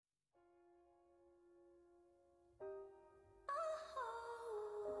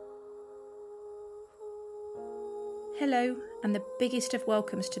Hello, and the biggest of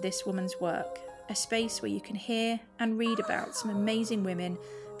welcomes to This Woman's Work, a space where you can hear and read about some amazing women,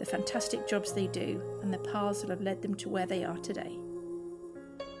 the fantastic jobs they do, and the paths that have led them to where they are today.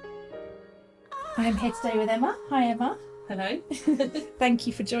 I'm here today with Emma. Hi, Emma. Hello. Thank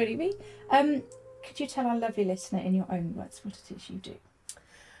you for joining me. Could you tell our lovely listener in your own words what it is you do?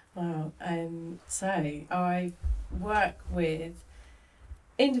 Wow. So I work with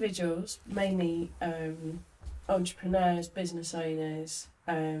individuals, mainly entrepreneurs, business owners,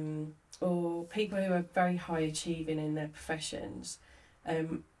 or people who are very high achieving in their professions.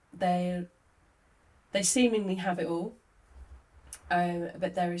 They seemingly have it all,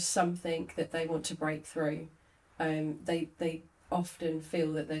 but there is something that they want to break through. They often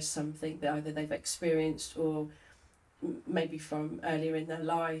feel that there's something that either they've experienced or maybe from earlier in their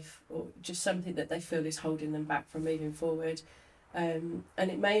life, or just something that they feel is holding them back from moving forward. And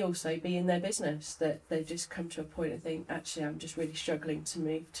it may also be in their business that they've just come to a point and think, actually, I'm just really struggling to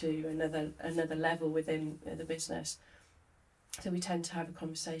move to another level within the business. So we tend to have a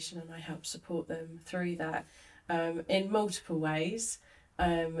conversation, and I help support them through that in multiple ways,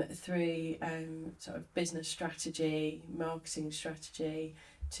 through sort of business strategy, marketing strategy,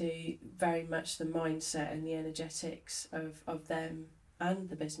 to very much the mindset and the energetics of them and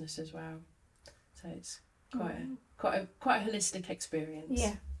the business as well. So it's quite a holistic experience.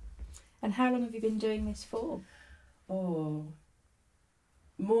 Yeah. And how long have you been doing this for? Oh,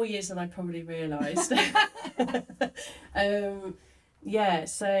 more years than I probably realised. Yeah,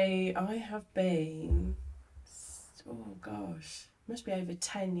 so I have been, oh gosh, must be over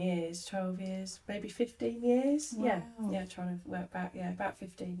 10 years, 12 years, maybe 15 years. Wow. Yeah, trying to work back, about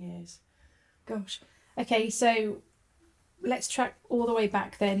 15 years. Gosh. Okay, so let's track all the way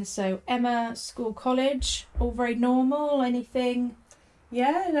back then. So Emma, school, college, all very normal, anything?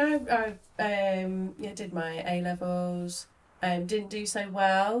 Yeah, no, I did my A-levels, didn't do so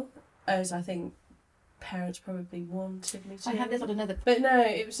well, as I think parents probably wanted me to. I had this on another... But no,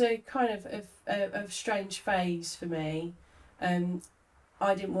 it was a kind of strange phase for me. I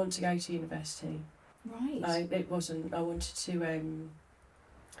didn't want to go to university. Right. I wanted to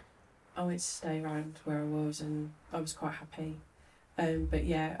stay around where I was, and I was quite happy. But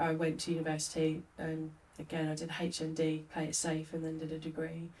yeah, I went to university, and again I did HND, play it safe, and then did a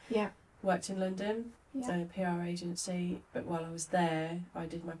degree. Yeah. Worked in London, Yeah. PR agency, but while I was there I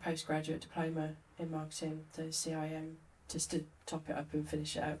did my postgraduate diploma in marketing, the CIM, just to top it up and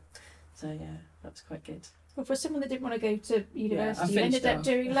finish it up. So yeah, that was quite good. Well, for someone that didn't want to go to university, you finished ended up off.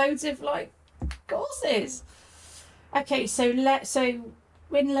 doing loads of courses. Okay, so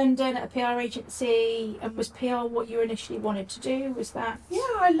in London at a PR agency, and was PR what you initially wanted to do? Was that? Yeah,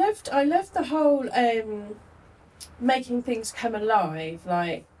 I loved the whole making things come alive,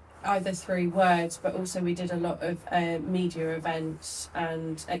 like either through words, but also we did a lot of media events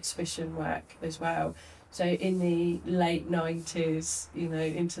and exhibition work as well. So in the late 90s,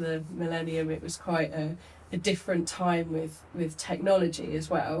 into the millennium, it was quite a different time with technology as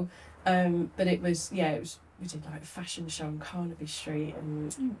well. But it was we did like a fashion show on Carnaby Street,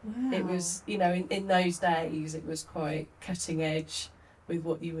 and it was, in those days it was quite cutting edge with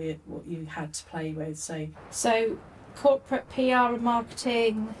what you had to play with. So corporate PR and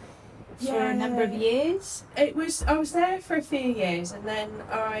marketing for a number of years. I was there for a few years, and then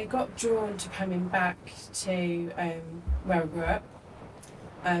I got drawn to coming back to where I grew up,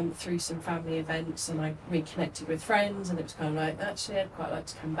 through some family events, and I reconnected with friends, and it was kind of like, actually I'd quite like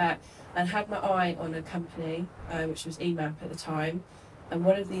to come back, and had my eye on a company which was EMAP at the time, and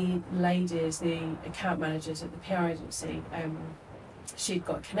one of the ladies, the account managers at the PR agency, she'd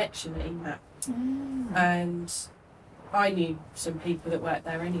got a connection at EMAP, and I knew some people that worked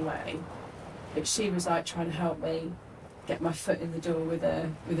there anyway, but she was like trying to help me get my foot in the door with a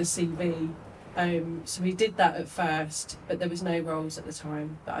CV. So we did that at first, but there was no roles at the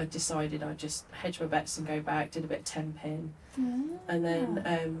time. But I decided I'd just hedge my bets and go back. Did a bit of temping, and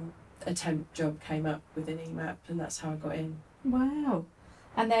then a temp job came up within EMAP, and that's how I got in. Wow!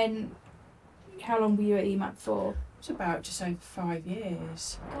 And then, how long were you at EMAP for? It was about just over 5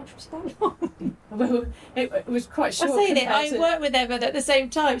 years. Gosh, was that long? Well, it was quite short. I'm saying it. I worked with Emma at the same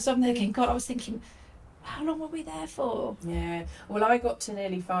time, so I'm thinking, God, I was thinking, how long were we there for? Yeah, well, I got to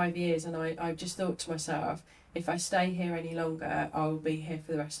nearly 5 years, and I just thought to myself, if I stay here any longer, I'll be here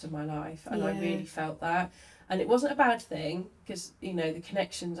for the rest of my life. And I really felt that. And it wasn't a bad thing, because, the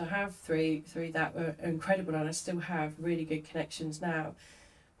connections I have through that were incredible, and I still have really good connections now.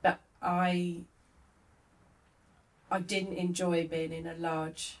 But I didn't enjoy being in a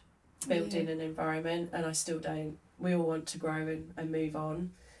large building and environment, and I still don't. We all want to grow and move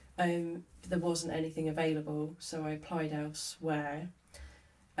on. There wasn't anything available, so I applied elsewhere.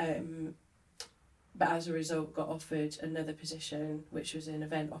 But as a result, got offered another position, which was in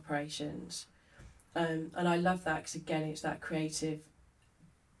event operations. And I love that because, again, it's that creative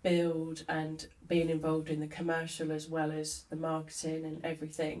build and being involved in the commercial as well as the marketing and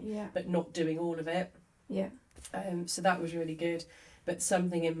everything, but not doing all of it. Yeah. So that was really good. But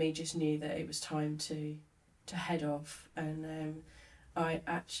something in me just knew that it was time to head off. And I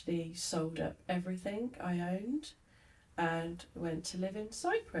actually sold up everything I owned and went to live in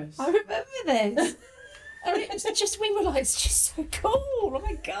Cyprus. I remember this. I mean, it's just so cool. Oh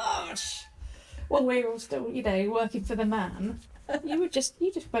my gosh. Well, we were all still, working for the man. You just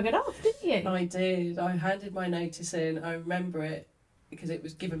buggered off, didn't you? I did. I handed my notice in. I remember it because it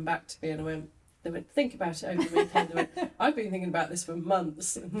was given back to me, and they went, think about it over the weekend. They went, I've been thinking about this for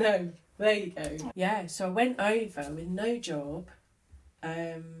months. No, there you go. Yeah, so I went over with no job,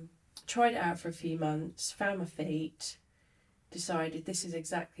 tried it out for a few months, found my feet, decided this is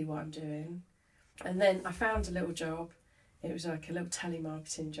exactly what I'm doing. And then I found a little job. It was like a little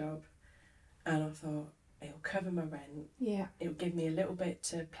telemarketing job. And I thought, it'll cover my rent. Yeah. It'll give me a little bit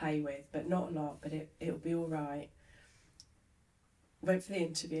to play with, but not a lot, but it'll be all right. Went for the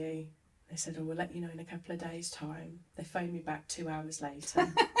interview. They said, we'll let you know in a couple of days' time. They phoned me back 2 hours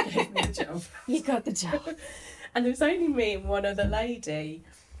later, gave me the job. You got the job. And there was only me and one other lady.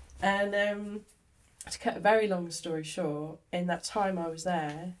 And to cut a very long story short, in that time I was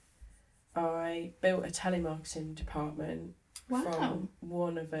there, I built a telemarketing department. Wow. From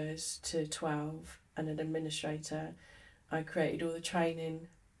one of us to 12 and an administrator. I created all the training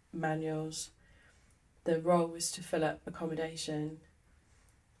manuals. The role was to fill up accommodation,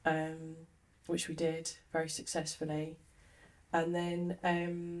 which we did very successfully. And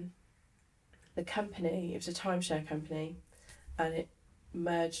then the company, it was a timeshare company, and it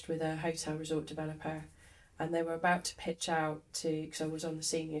merged with a hotel resort developer. And they were about to pitch out to, because I was on the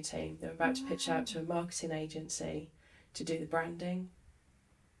senior team, they were about to pitch out to a marketing agency to do the branding.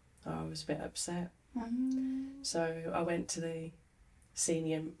 I was a bit upset. So I went to the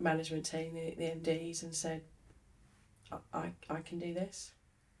senior management team, the MDs, and said, I can do this.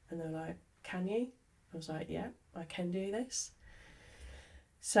 And they're like, can you? I was like, yeah, I can do this.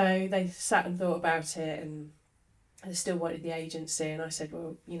 So they sat and thought about it, and they still wanted the agency. And I said,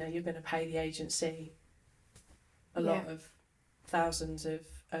 well, you're going to pay the agency a lot of thousands of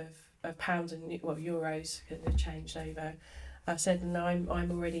pounds and euros, because they've changed over. I said, no, I'm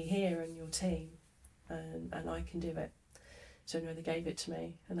already here in your team, and I can do it. So no, they gave it to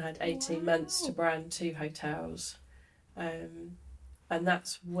me, and I had 18 months to brand 2 hotels, and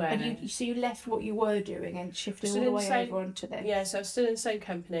that's where. And so you left what you were doing and shifted all the way over onto this. Yeah, so I was still in the same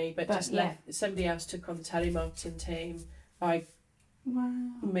company, but just left. Somebody else took on the telemarketing team. I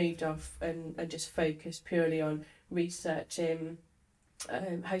moved off and just focused purely on researching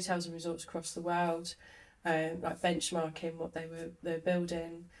hotels and resorts across the world, like benchmarking what they were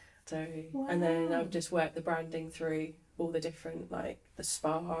building. So and then I've just worked the branding through all the different, like the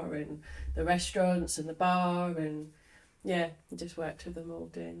spa and the restaurants and the bar, and just worked with them all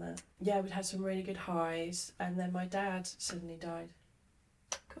doing that. Yeah, we'd had some really good highs, and then my dad suddenly died.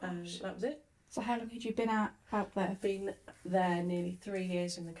 And that was it. So how long had you been out there? I've been there nearly 3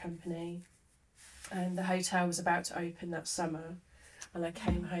 years in the company, and the hotel was about to open that summer, and I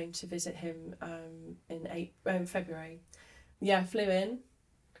came home to visit him in February. Yeah, I flew in,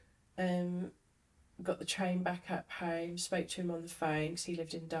 got the train back up home, spoke to him on the phone because he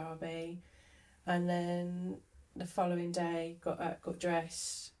lived in Derby, and then the following day got up, got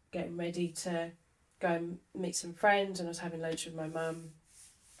dressed, getting ready to go and meet some friends, and I was having lunch with my mum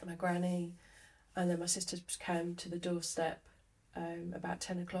and my granny. And then my sister came to the doorstep about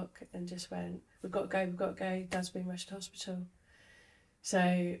 10 o'clock and just went, we've got to go, Dad's been rushed to hospital. So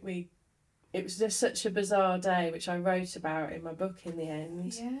it was just such a bizarre day, which I wrote about in my book in the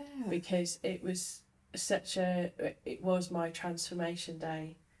end, because it was my transformation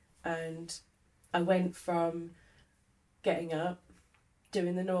day. And I went from getting up,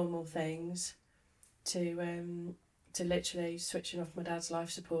 doing the normal things, to literally switching off my dad's life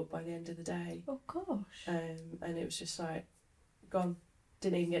support by the end of the day. Oh gosh. And it was just like gone.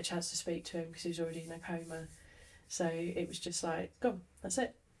 Didn't even get a chance to speak to him because he was already in a coma. So it was just like, gone, that's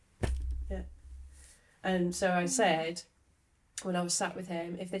it. Yeah. And so I said, when I was sat with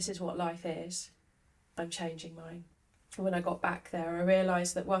him, if this is what life is, I'm changing mine. When I got back there, I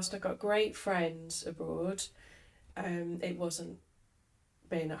realised that whilst I got great friends abroad, it wasn't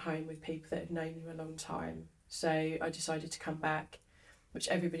being at home with people that had known you a long time. So I decided to come back, which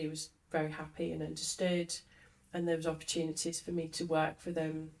everybody was very happy and understood, and there was opportunities for me to work for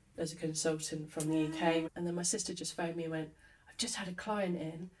them as a consultant from the UK. And then my sister just phoned me and went, I've just had a client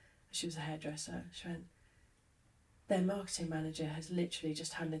in. She was a hairdresser. She went, their marketing manager has literally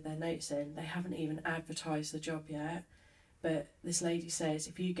just handed their notes in. They haven't even advertised the job yet. But this lady says,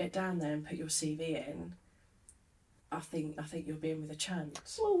 if you get down there and put your CV in, I think you'll be in with a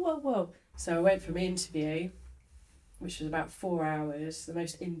chance. Whoa. So I went for my interview, which was about 4 hours, the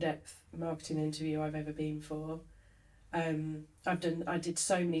most in-depth marketing interview I've ever been for. I did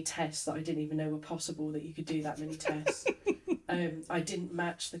so many tests that I didn't even know were possible that you could do that many tests. I didn't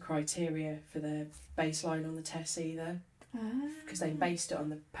match the criteria for the baseline on the tests either, because they based it on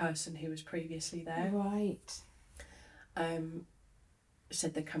the person who was previously there. Right.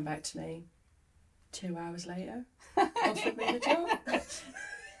 Said they'd come back to me 2 hours later, offered me the job.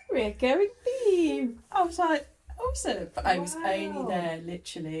 Recurring theme. I was like, awesome. But I was Wow. only there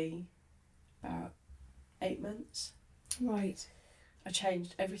literally about 8 months. Right. I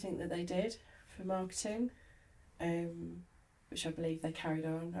changed everything that they did for marketing, which I believe they carried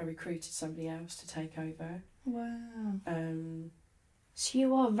on. I recruited somebody else to take over. Wow. Um, So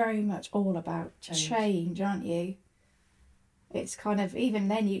you are very much all about Change. change, aren't you? It's kind of, even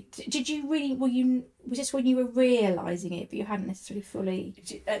then, was this when you were realising it, but you hadn't necessarily fully...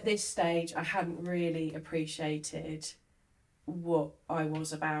 At this stage, I hadn't really appreciated what I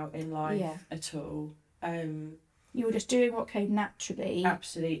was about in life at all. You were just doing what came naturally.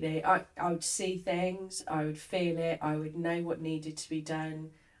 Absolutely. I would see things, I would feel it, I would know what needed to be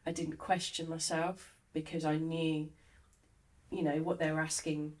done. I didn't question myself because I knew, what they were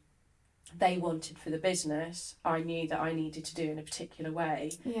asking they wanted for the business. I knew that I needed to do in a particular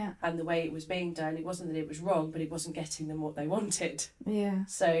way. Yeah. And the way it was being done, it wasn't that it was wrong, but it wasn't getting them what they wanted. Yeah.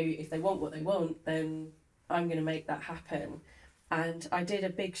 So if they want what they want, then I'm going to make that happen. And I did a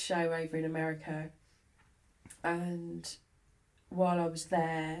big show over in America. And while I was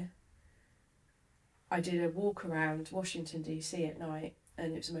there, I did a walk around Washington DC at night,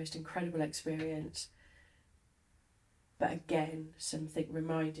 and it was the most incredible experience. But again, something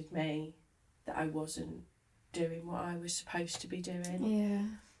reminded me that I wasn't doing what I was supposed to be doing. Yeah.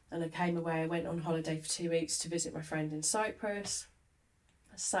 And I came away, I went on holiday for 2 weeks to visit my friend in Cyprus.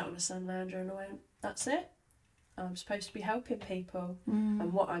 I sat on a sun lounger and I went, that's it. I'm supposed to be helping people.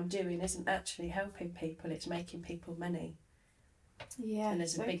 And what I'm doing isn't actually helping people, it's making people money. Yeah. And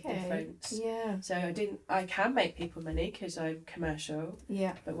there's a big difference. Yeah. So I can make people money because I'm commercial.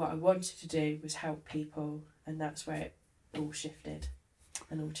 Yeah. But what I wanted to do was help people, and that's where it all shifted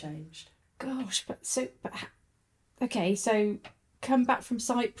and all changed. Gosh, okay, so come back from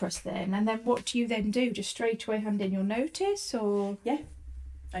Cyprus then, and then what do you then do? Just straight away hand in your notice, or? Yeah,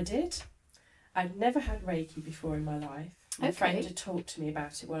 I did. I'd never had Reiki before in my life. My friend had talked to me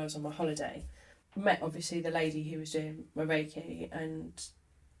about it while I was on my holiday. Met obviously the lady who was doing my Reiki, and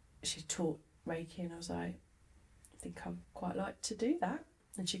she taught Reiki, and I was like, I think I'd quite like to do that.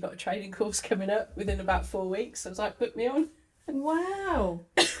 And she got a training course coming up within about 4 weeks. I was like, book me on. Wow.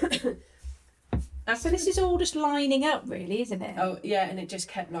 So this is all just lining up, really, isn't it? Oh, yeah, and it just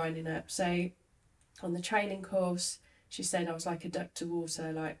kept lining up. So on the training course, she said I was like a duck to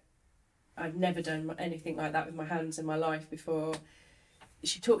water. Like, I'd never done anything like that with my hands in my life before.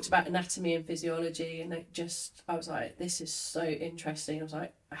 She talked about anatomy and physiology, and I was like, this is so interesting. I was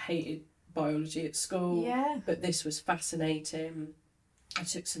like, I hated biology at school, but this was fascinating. I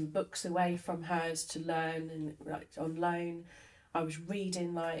took some books away from hers to learn, and like on loan. I was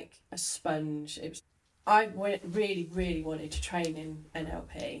reading like a sponge. I really wanted to train in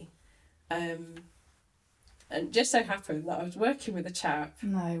NLP. And just so happened that I was working with a chap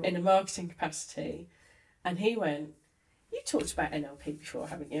in a marketing capacity, and he went, you talked about NLP before,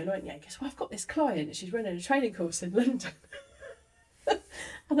 haven't you? And I went, yeah. He goes, well, I've got this client and she's running a training course in London.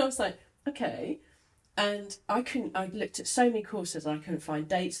 And I was like, okay. And I looked at so many courses and I couldn't find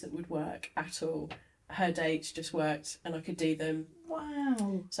dates that would work at all. Her dates just worked and I could do them.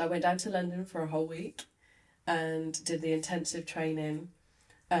 Wow. So I went down to London for a whole week and did the intensive training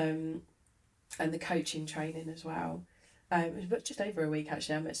and the coaching training as well. It was just over a week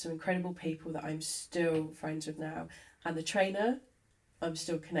actually. I met some incredible people that I'm still friends with now. And the trainer, I'm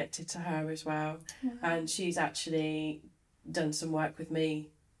still connected to her as well. Wow. And she's actually done some work with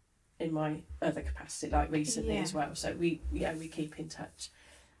me in my other capacity, like recently as well. So we keep in touch.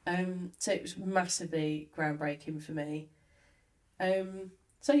 So it was massively groundbreaking for me.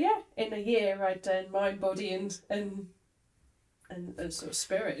 So yeah, in a year I'd done mind, body and sort of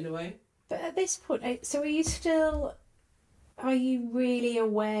spirit in a way. But at this point, so are you really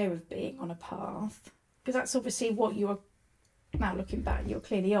aware of being on a path? Because that's obviously what you're, now looking back, you're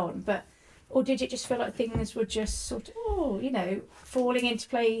clearly on. But Or did it just feel like things were just sort of, falling into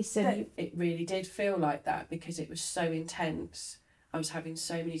place? And It really did feel like that because it was so intense. I was having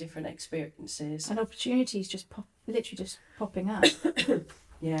so many different experiences. And opportunities literally just popping up.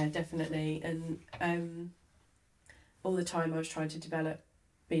 Yeah, definitely. And all the time I was trying to develop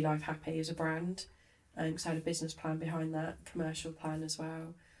Be Life Happy as a brand. Because I had a business plan behind that, commercial plan as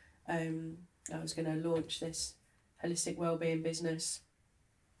well. I was going to launch this holistic wellbeing business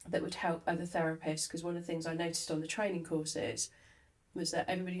that would help other therapists, because one of the things I noticed on the training courses was that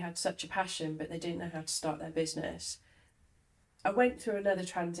everybody had such a passion but they didn't know how to start their business. I went through another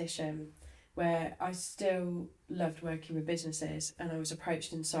transition where I still loved working with businesses, and I was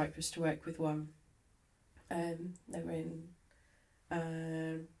approached in Cyprus to work with one. They were in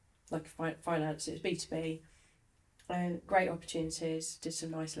finance, it was B2B. Great opportunities, did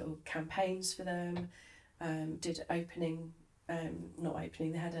some nice little campaigns for them, did they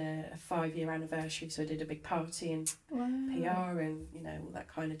had a 5-year anniversary, so I did a big party and PR and all that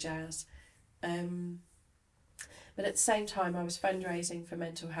kind of jazz. But at the same time I was fundraising for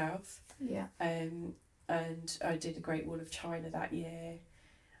mental health. Yeah. And I did a Great Wall of China that year.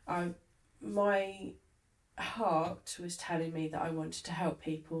 My heart was telling me that I wanted to help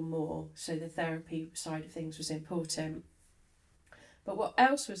people more, so the therapy side of things was important. But what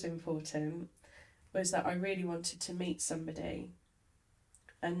else was important was that I really wanted to meet somebody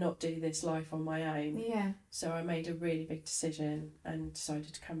and not do this life on my own. Yeah. So I made a really big decision and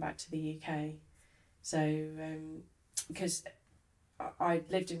decided to come back to the UK. So because I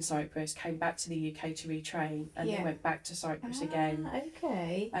lived in Cyprus, came back to the UK to retrain, and then went back to Cyprus again.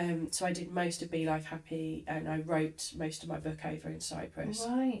 Okay. So I did most of Be Life Happy, and I wrote most of my book over in Cyprus.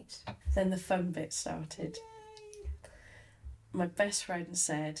 Right. Then the fun bit started. My best friend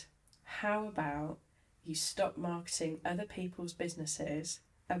said, "How about you stop marketing other people's businesses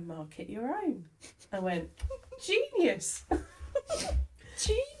and market your own?" I went, "Genius."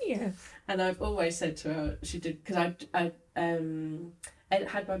 Genius. And I've always said to her, she did, because I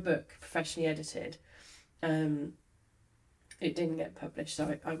had my book professionally edited. It didn't get published,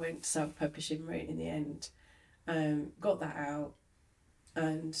 so I went self-publishing route in the end. Got that out,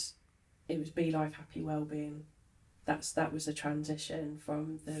 and it was Be Life Happy Wellbeing. That was the transition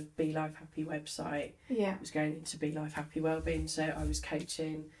from the Be Life Happy website. Yeah. It was going into Be Life Happy Wellbeing, so I was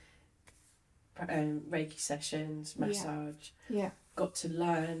coaching, Reiki sessions, massage. Yeah. Got to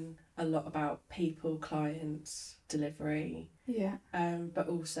learn a lot about people, clients, delivery. Yeah. But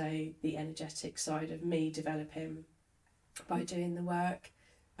also the energetic side of me developing by doing the work.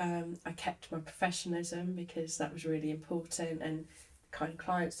 I kept my professionalism because that was really important, and the kind of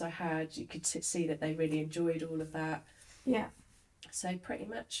clients I had, you could see that they really enjoyed all of that. Yeah. So pretty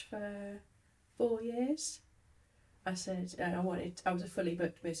much for 4 years, I said I was a fully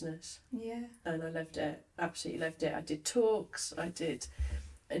booked business. Yeah. And I loved it, absolutely loved it. I did talks, I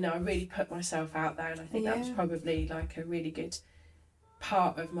really put myself out there, and I think that was probably like a really good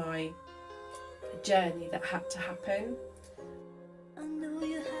part of my journey that had to happen. I know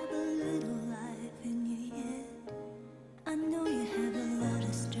you have a little life in you yet. I know you have a lot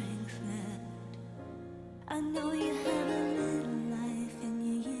of strength left. I know you have a little life in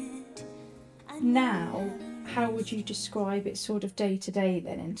you yet. Now, how would you describe it sort of day to day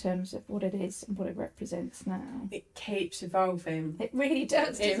then, in terms of what it is and what it represents now? It keeps evolving. It really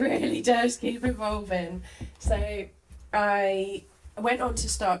does. It really does keep evolving. So I went on to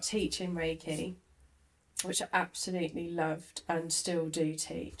start teaching Reiki, which I absolutely loved and still do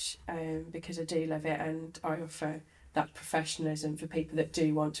teach, because I do love it, and I offer that professionalism for people that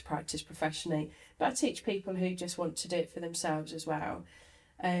do want to practice professionally. But I teach people who just want to do it for themselves as well.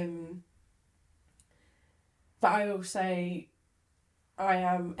 But I also, I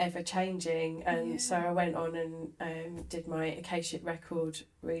am ever changing, and so I went on and did my Akashic record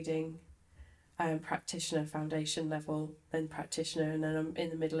reading, practitioner foundation level, then practitioner, and then I'm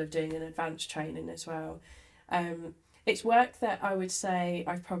in the middle of doing an advanced training as well. It's work that I would say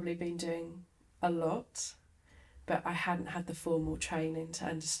I've probably been doing a lot, but I hadn't had the formal training to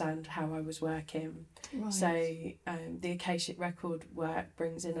understand how I was working. Right. So the Akashic record work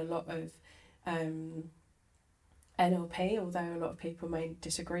brings in a lot of NLP, although a lot of people may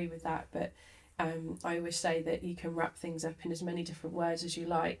disagree with that, but I always say that you can wrap things up in as many different words as you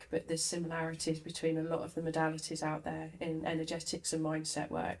like, but there's similarities between a lot of the modalities out there in energetics and mindset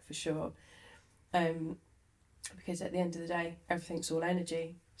work for sure. Because at the end of the day, everything's all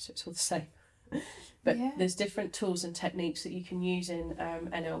energy, so it's all the same. But there's different tools and techniques that you can use in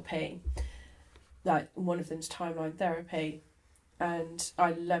NLP. Like one of them's timeline therapy, and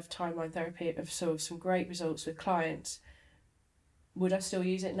I love timeline therapy. I've saw some great results with clients. Would I still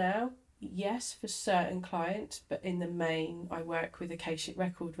use it now? yes, for certain clients, but in the main, I work with Akashic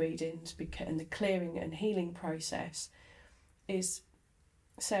record readings and the clearing and healing process is,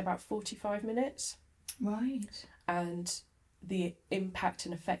 say, about 45 minutes. Right. And the impact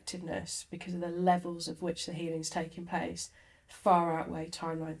and effectiveness, because of the levels of which the healing's taking place, far outweigh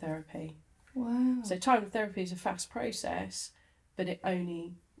timeline therapy. Wow. So timeline therapy is a fast process, but it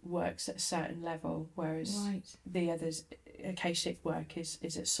only works at a certain level, whereas the others, Akashic work is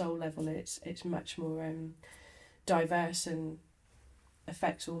at soul level. It's much more diverse and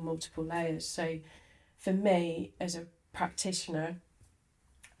affects all multiple layers. So for me as a practitioner,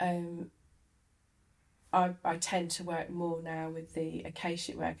 I tend to work more now with the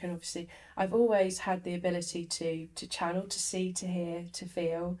Akashic work, and obviously I've always had the ability to channel, to see, to hear, to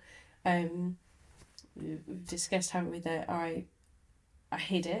feel. We've discussed, haven't we, that I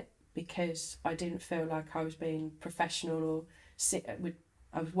hid it because I didn't feel like I was being professional, or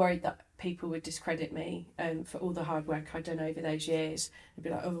I was worried that people would discredit me for all the hard work I'd done over those years. They'd be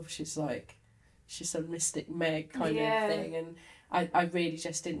like, oh, she's some mystic Meg kind of thing, and I really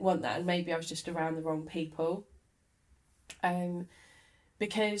just didn't want that, and maybe I was just around the wrong people.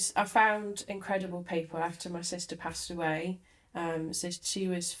 Because I found incredible people after my sister passed away. So she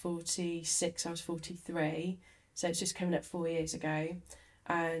was 46, I was 43, so it's just coming up 4 years ago,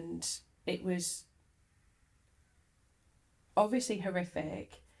 and it was obviously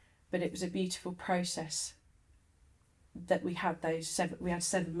horrific, but it was a beautiful process that we had. We had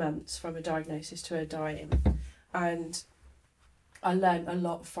 7 months from a diagnosis to her dying, and I learned a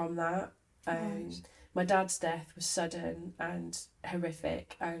lot from that. My dad's death was sudden and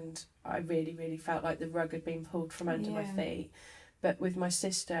horrific, and I really, really felt like the rug had been pulled from under my feet. But with my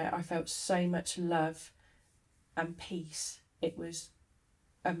sister, I felt so much love and peace. It was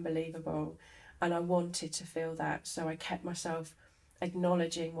unbelievable, and I wanted to feel that, so I kept myself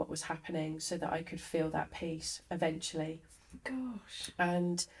acknowledging what was happening so that I could feel that peace eventually. Gosh.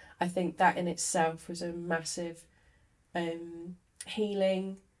 And I think that in itself was a massive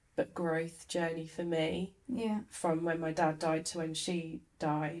healing but growth journey for me. Yeah. From when my dad died to when she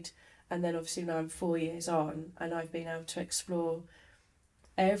died, and then obviously now I'm 4 years on, and I've been able to explore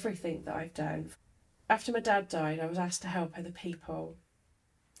everything that I've done. After my dad died, I was asked to help other people.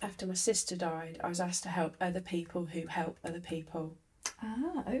 After my sister died, I was asked to help other people who help other people.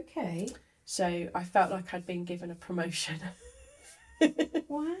 Ah, okay. So I felt like I'd been given a promotion.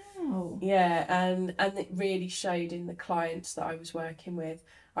 Wow. Yeah, and it really showed in the clients that I was working with.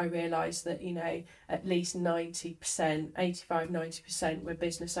 I realised that, at least 90%, 85-90% were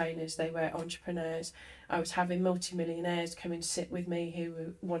business owners, they were entrepreneurs. I was having multimillionaires come and sit with me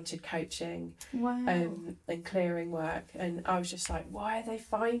who wanted coaching. Wow. And clearing work, and I was just like, why are they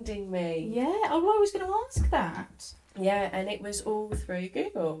finding me? Yeah, I was going to ask that. Yeah, and it was all through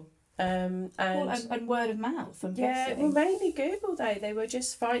Google. And word of mouth, I'm guessing. guessing. Well, mainly Google though. They were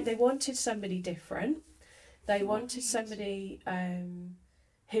just fine. They wanted somebody different. They wanted somebody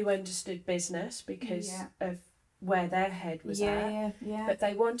who understood business because of where their head was at. Yeah. But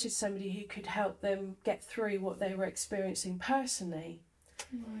they wanted somebody who could help them get through what they were experiencing personally.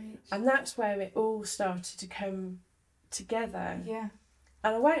 Right. And that's where it all started to come together. Yeah.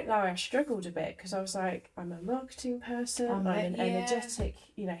 And I won't lie, I struggled a bit because I was like, I'm a marketing person, I'm an energetic,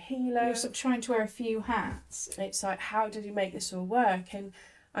 healer. You're sort of trying to wear a few hats. It's like, how did you make this all work? And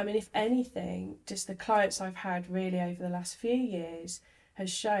I mean, if anything, just the clients I've had really over the last few years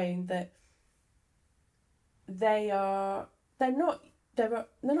has shown that they're not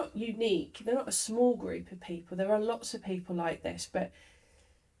unique. They're not a small group of people. There are lots of people like this, but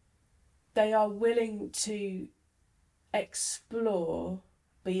they are willing to explore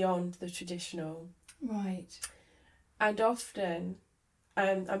beyond the traditional. Right. And often,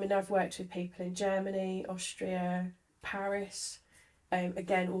 I've worked with people in Germany, Austria, Paris,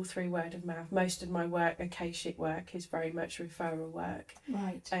 again, all through word of mouth. Most of my work, Akashic work, is very much referral work.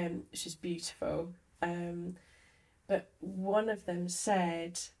 Right. Which is beautiful. But one of them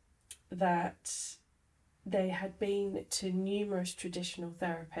said that they had been to numerous traditional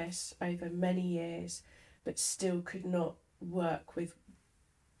therapists over many years, but still could not work with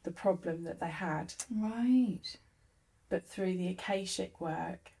the problem that they had. Right. But through the Akashic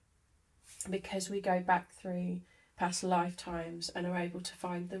work, because we go back through past lifetimes and are able to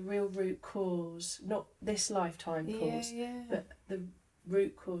find the real root cause, not this lifetime cause, but the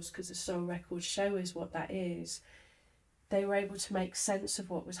root cause, because the soul records show us what that is, they were able to make sense of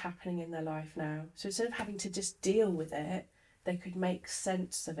what was happening in their life now. So instead of having to just deal with it, they could make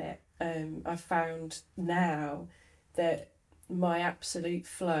sense of it. I've found now that my absolute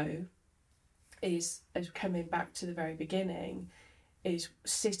flow is coming back to the very beginning, is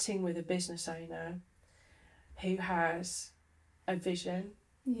sitting with a business owner who has a vision.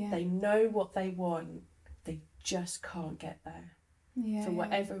 Yeah. They know what they want, they just can't get there for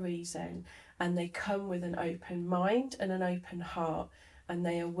whatever reason, and they come with an open mind and an open heart, and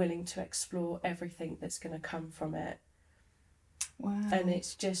they are willing to explore everything that's going to come from it. Wow. And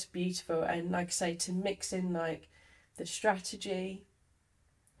it's just beautiful. And like I say, to mix in like the strategy,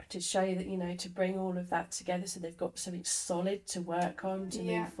 to show that, you know, to bring all of that together so they've got something solid to work on to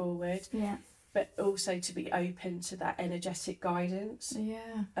move forward, but also to be open to that energetic guidance.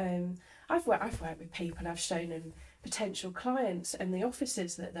 I've worked with people, I've shown them potential clients and the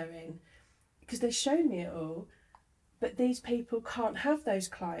offices that they're in, because they've shown me it all, but these people can't have those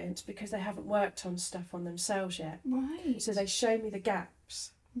clients because they haven't worked on stuff on themselves yet. Right. So they show me the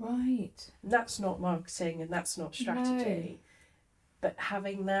gaps. Right. And that's not marketing and that's not strategy. No. But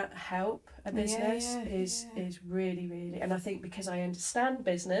having that help a business is really, really, and I think because I understand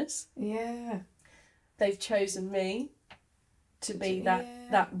business, they've chosen me to be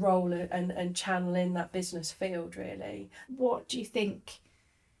that role and channel in that business field, really. What do you think,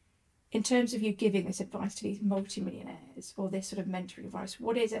 in terms of you giving this advice to these multimillionaires, or this sort of mentoring advice,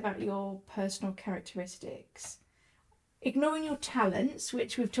 what is it about your personal characteristics, ignoring your talents,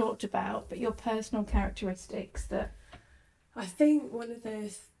 which we've talked about, but your personal characteristics that... I think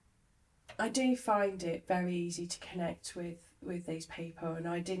I do find it very easy to connect with these people, and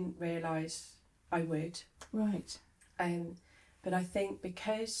I didn't realise I would. Right. But I think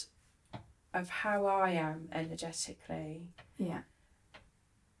because of how I am energetically,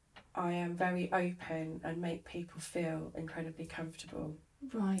 I am very open and make people feel incredibly comfortable.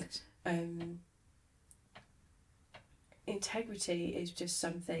 Right. Integrity is just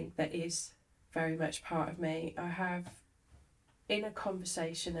something that is very much part of me. I have, in a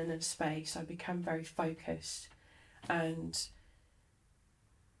conversation and a space, I become very focused, and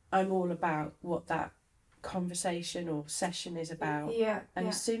I'm all about what that conversation or session is about. And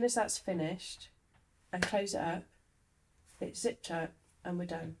as soon as that's finished, I close it up, it's zipped up, and we're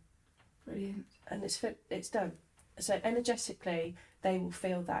done. Brilliant. And it's done. So energetically, they will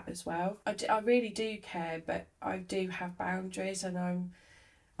feel that as well. I really do care, but I do have boundaries, and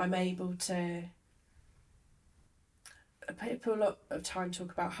I'm able to... People a lot of time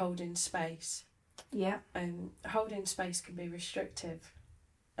talk about holding space. And holding space can be restrictive.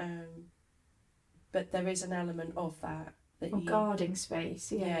 But there is an element of that guarding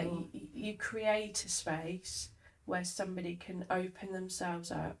space. You create a space where somebody can open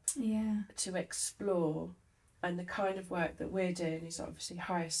themselves up to explore, and the kind of work that we're doing is obviously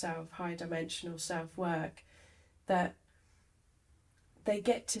higher dimensional self work, that they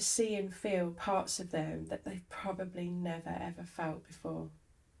get to see and feel parts of them that they've probably never ever felt before.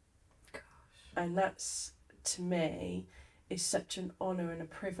 Gosh. And that's, to me, is such an honour and a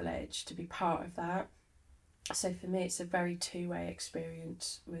privilege to be part of that. So for me, it's a very two-way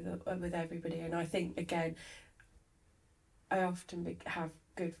experience with everybody. And I think, again, I often have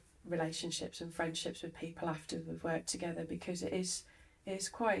good relationships and friendships with people after we've worked together, because it is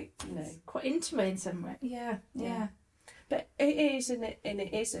quite, you know... quite intimate in some way. Yeah. But it is and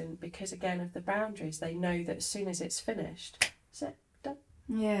it isn't, because, again, of the boundaries. They know that as soon as it's finished, it's it, done.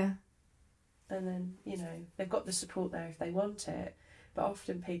 Yeah. And then, you know, they've got the support there if they want it, but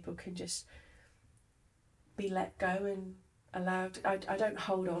often people can just be let go and allowed. I don't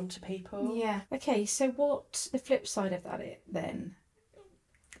hold on to people. Yeah. Okay, so what the flip side of that then?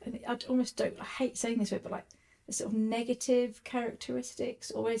 And I almost don't, I hate saying this bit, but like the sort of negative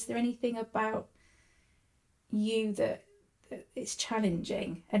characteristics, or is there anything about you that it's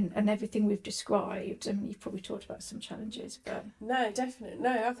challenging, and everything we've described? I mean, you've probably talked about some challenges, but... No, definitely.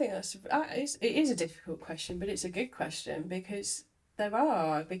 No, I think it is a difficult question, but it's a good question, because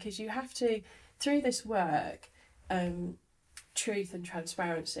you have to, through this work, truth and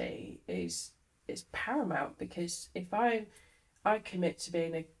transparency is paramount, because if I commit to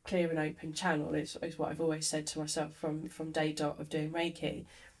being a clear and open channel, is what I've always said to myself from day dot of doing Reiki.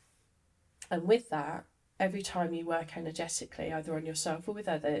 And with that, every time you work energetically, either on yourself or with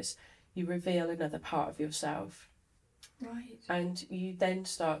others, you reveal another part of yourself. Right. And you then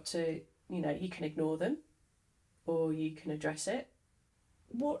start to, you know, you can ignore them or you can address it.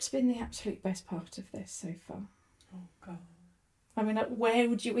 What's been the absolute best part of this so far? Oh, God. I mean, where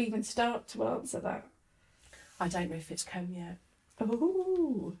would you even start to answer that? I don't know if it's come yet.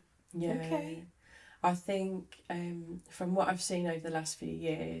 Oh, yeah. Okay. I think from what I've seen over the last few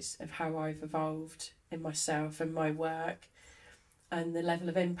years of how I've evolved in myself and my work, and the level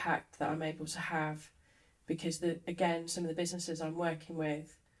of impact that I'm able to have, because again, some of the businesses I'm working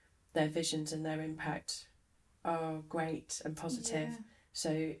with, their visions and their impact are great and positive. Yeah.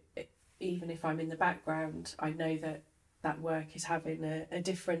 So even if I'm in the background, I know that that work is having a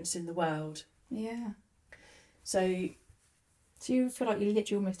difference in the world. Yeah. So you feel like you're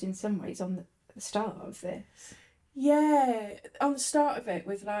literally almost in some ways on the start of this? yeah, on the start of it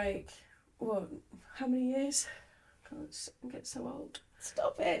with like, what, how many years? I can't get so old.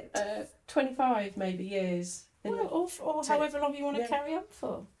 Stop it. 25 maybe years. Well, or however long you want to carry on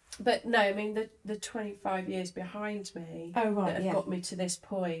for. But no, I mean the 25 years behind me that have got me to this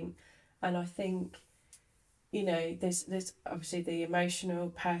point. And I think, you know, there's obviously the emotional,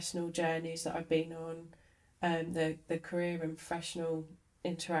 personal journeys that I've been on, the career and professional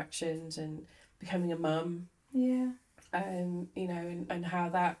interactions and becoming a mum. Yeah. You know, and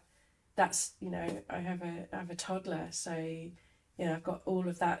how that's, you know, I have a toddler, so, you know, I've got all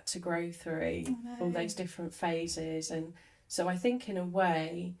of that to grow through, all those different phases. And so I think in a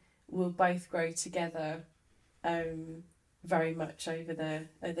way we'll both grow together very much over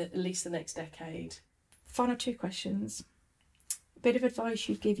at least the next decade. Final 2 questions. Bit of advice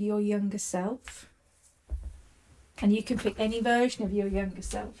you'd give your younger self. And you can pick any version of your younger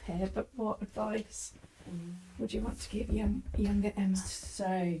self here, but what advice would you want to give younger Emma?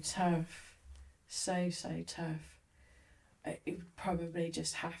 So tough. So tough. It would probably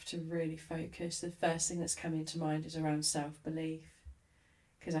just have to really focus. The first thing that's coming to mind is around self-belief.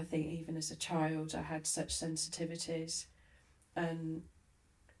 Because I think even as a child I had such sensitivities, and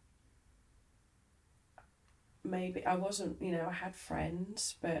maybe I wasn't, you know, I had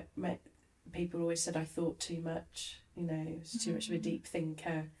friends, but people always said I thought too much, you know, I was too much of a deep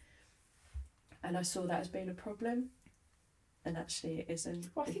thinker, and I saw that as being a problem, and actually it isn't.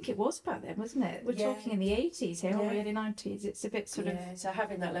 Well, I think it was back then, wasn't it? We're talking in the 80s here, or early 90s. It's a bit sort of... Yeah, so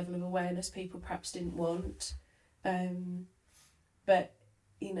having that level of awareness people perhaps didn't want, but,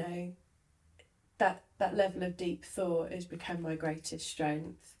 you know, that level of deep thought has become my greatest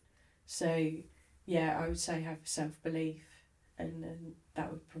strength. So, yeah, I would say have self-belief, and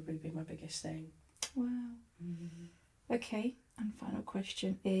that would probably be my biggest thing. Wow. Mm-hmm. Okay, and final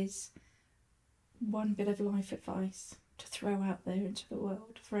question is one bit of life advice to throw out there into the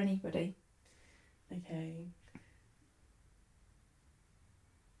world for anybody. Okay.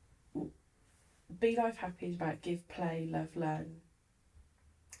 Be Life Happy is about give, play, love, learn.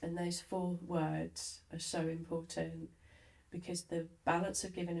 And those 4 words are so important, because the balance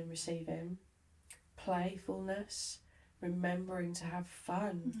of giving and receiving, playfulness, remembering to have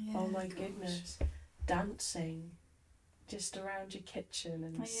fun, oh my goodness, dancing just around your kitchen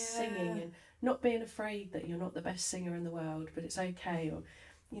and singing, and not being afraid that you're not the best singer in the world, but it's okay, or,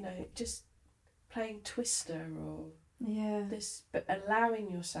 you know, just playing Twister or this, but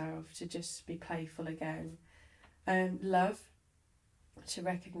allowing yourself to just be playful again. Love, to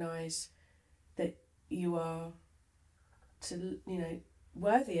recognise that you are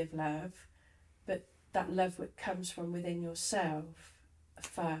worthy of love, but that love comes from within yourself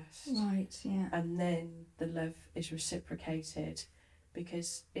first. Right, yeah. And then the love is reciprocated,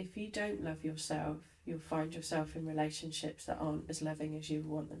 because if you don't love yourself, you'll find yourself in relationships that aren't as loving as you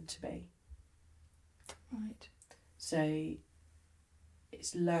want them to be. Right. So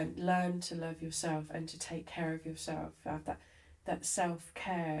it's learn to love yourself and to take care of yourself. That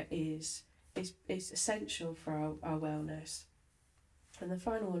self-care is essential for our wellness. And the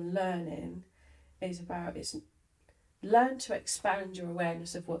final one, learning, is about learn to expand your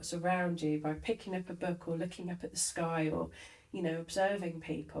awareness of what's around you by picking up a book or looking up at the sky, or, you know, observing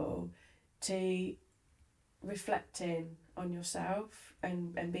people, to reflecting on yourself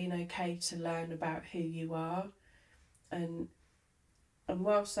and being okay to learn about who you are. And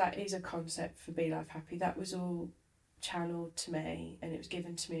whilst that is a concept for Be Life Happy, that was all channeled to me, and it was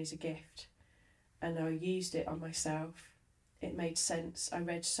given to me as a gift, and I used it on myself. It made sense. I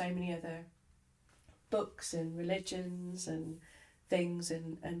read so many other books and religions and things,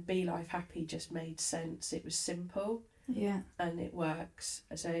 and Be Life Happy just made sense. It was simple, and it works.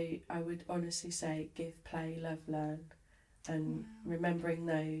 So I would honestly say give, play, love, learn, and remembering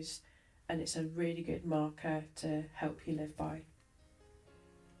those, and it's a really good marker to help you live by.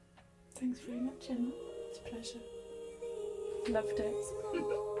 Thanks very much, Emma. It's a pleasure. Loved it.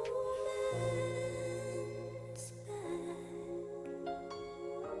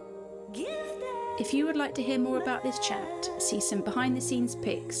 If you would like to hear more about this chat, see some behind the scenes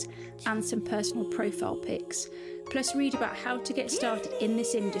pics and some personal profile pics, plus read about how to get started in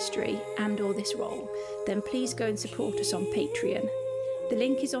this industry and or this role, then please go and support us on Patreon. The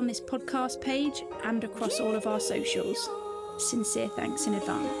link is on this podcast page and across all of our socials. Sincere thanks in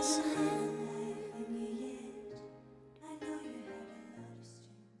advance.